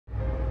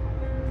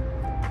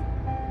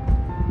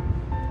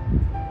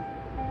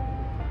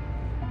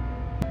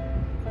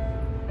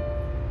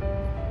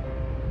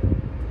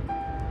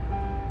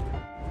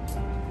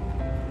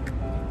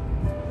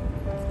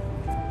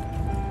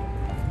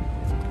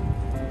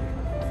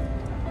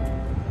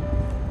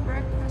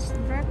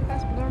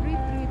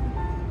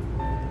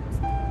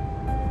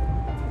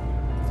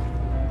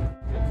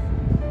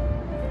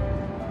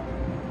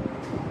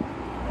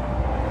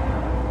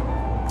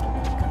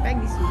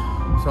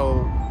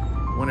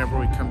whenever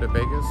we come to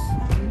Vegas,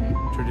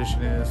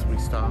 tradition is we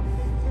stop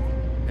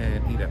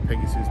and eat at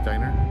Peggy's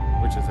Diner,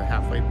 which is a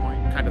halfway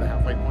point, kind of the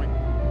halfway point.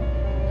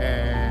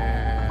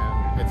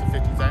 And it's a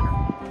 50's diner.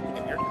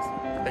 And here it is,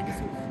 the Peggy's.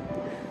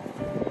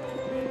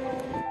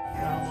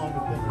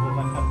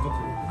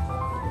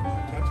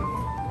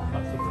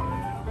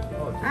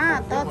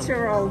 Ah, Tootsie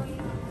Roll.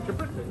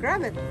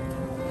 Grab it.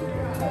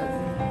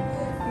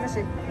 Let me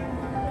see.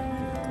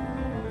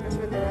 That's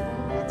what they want.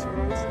 Tootsie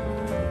Rolls.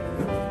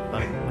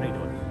 What are you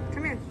doing?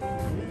 Come here.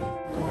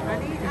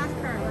 Ready? Ask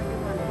her what you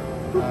want.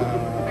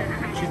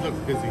 She looks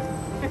busy.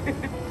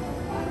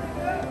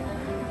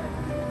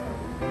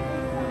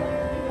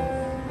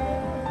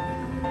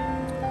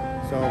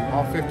 So,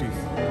 all 50's.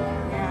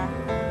 Yeah.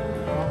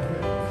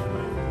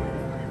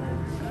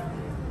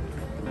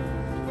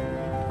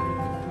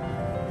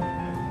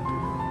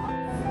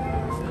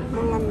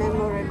 Mga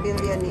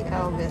memorabilia ni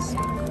Elvis.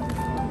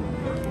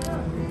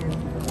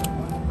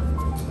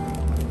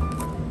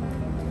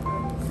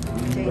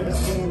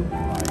 James Dean.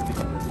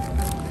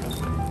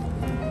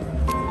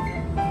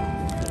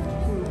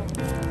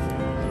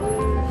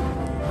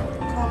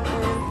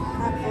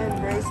 Copper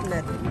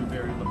bracelet.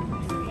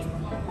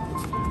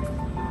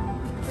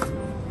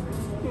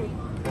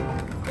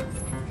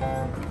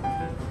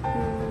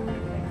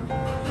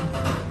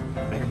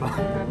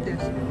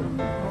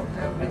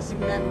 Elvis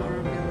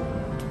memorabilia.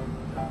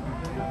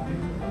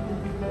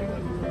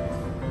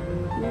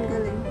 Ang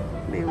galing.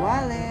 May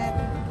wallet.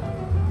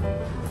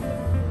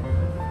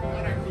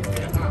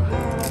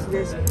 What's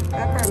this?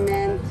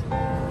 Peppermint.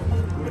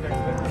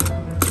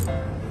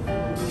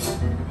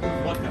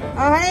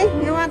 Oh, hey,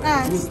 you want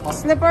a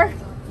slipper?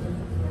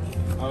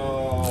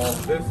 Oh,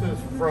 this is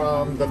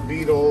from the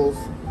Beatles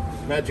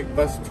Magic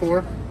Bus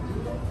Tour.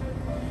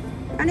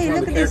 Honey,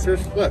 look at this.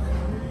 Look.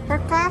 For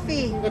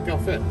coffee. Look,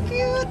 they'll fit.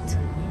 Cute.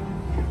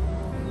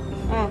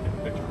 Oh,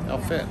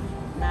 They'll fit.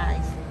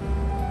 nice.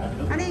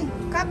 Honey,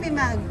 coffee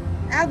mug.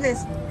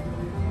 Elvis.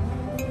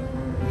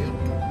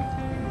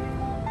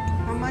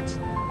 How much?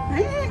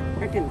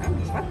 $13.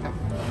 What the?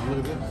 Look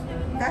at this.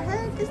 The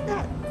heck is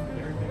that?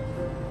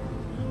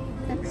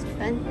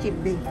 Expensive,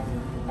 big.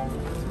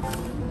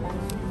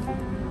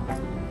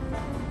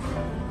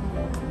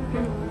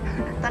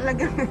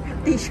 Talagang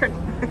t-shirt.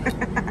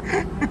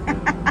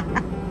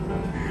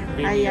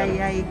 Ay, ay,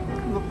 ay.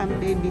 Mukhang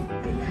baby.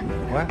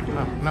 What?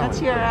 No, no.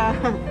 That's your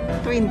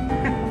twin.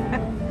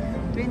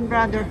 Twin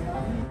brother.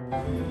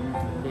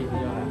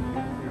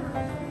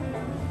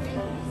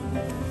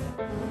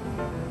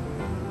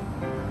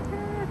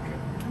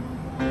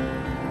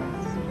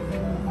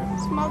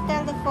 Small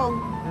telephone.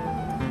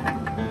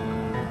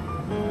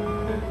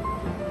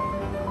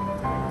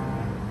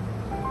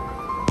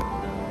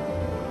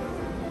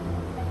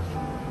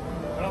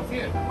 I don't see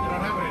it. They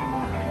don't have it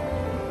anymore.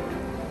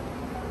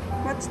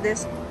 What's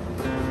this?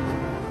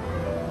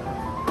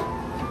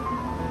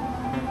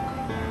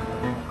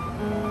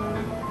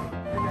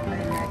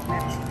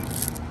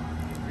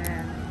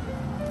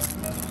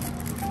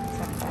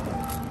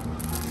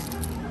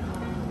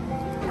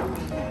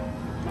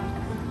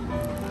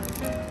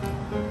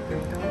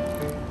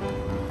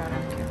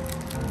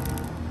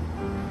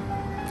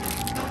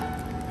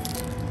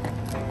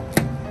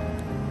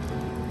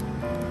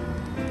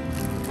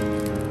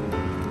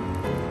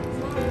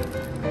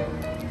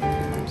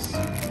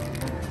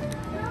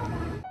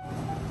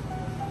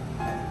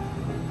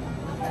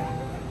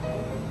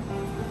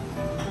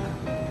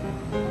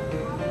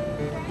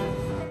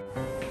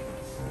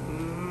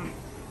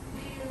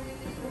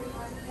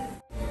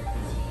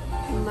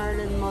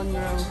 Marilyn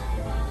Monroe.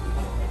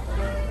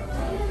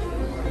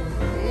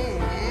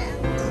 And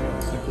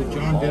The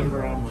John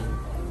Denver omelet.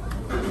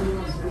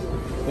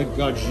 The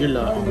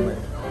Godzilla omelet.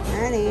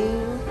 honey.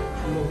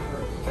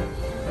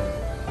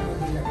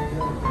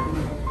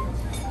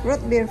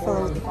 Root beer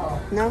float.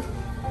 No?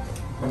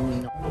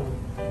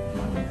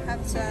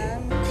 Have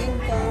some King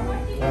Kong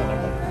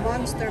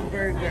Monster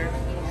Burger.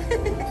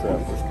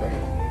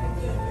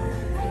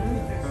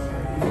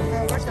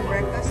 Where's the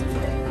breakfast?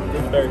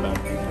 It's very bad.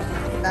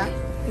 Da?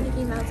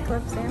 Mickey Mouse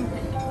Club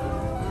sandwich.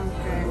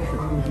 Okay.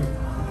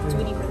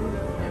 Tweety Bird.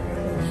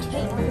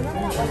 Hey, remember that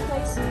one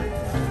place?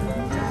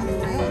 John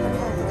Wayne.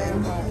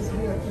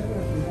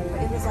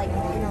 It was like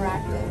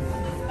interactive.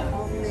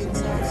 Homemade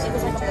sausage. It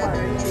was like a park.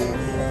 cheddar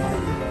cheese.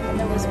 And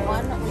there was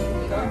one that we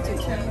could go into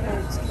Tweety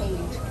Bird's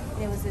cage.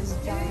 And it was this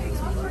giant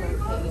Tweety Bird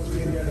cage.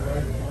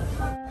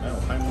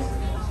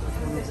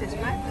 This is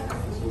mine.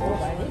 Oh,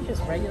 I think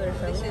just regular This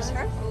Philly. is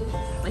her.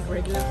 Like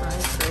regular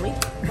fries, Philly.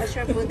 What's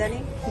your food,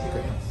 honey?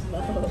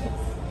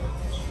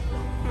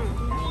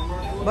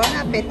 Bon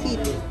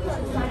appetit.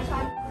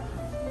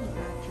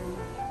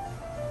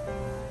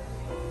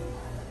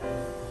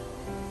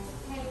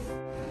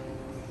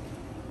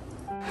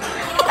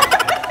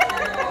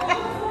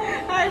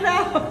 I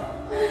know.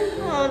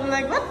 I was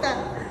like, what the?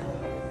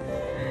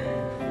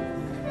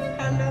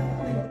 Hello.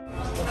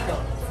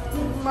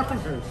 Mutton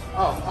juice.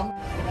 Oh, I'm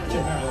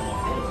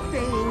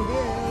Paying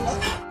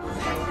bills.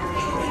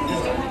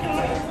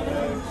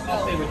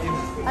 I'll stay with you.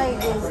 I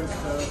guess.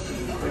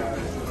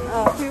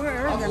 Oh,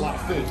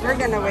 We're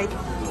gonna wait.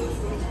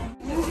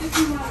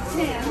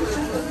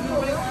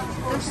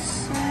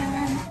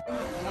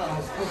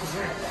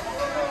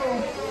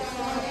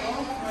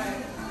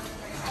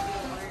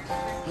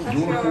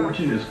 Your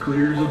fortune is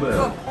clear as a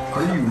bell.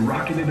 Are you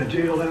rocking in a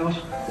jailhouse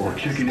or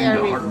checking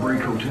into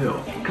Heartbreak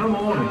Hotel? Come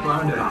on and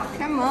find out.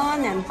 Come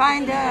on and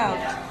find out.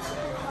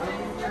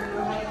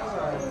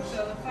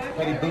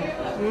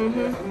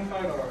 Mm-hmm.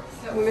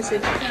 Let me see.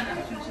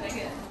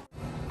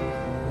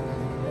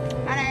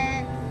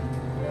 Honey.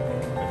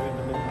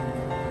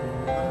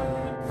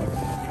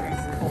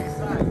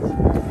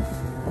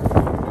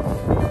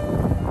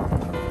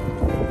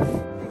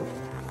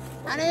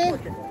 Honey.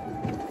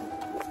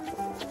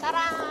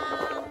 Ta-da!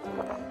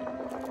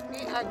 We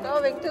are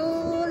going to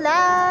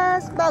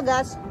Las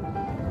Vegas.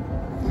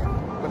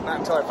 But not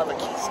until I find the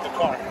keys to the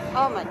car.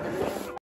 Oh my goodness.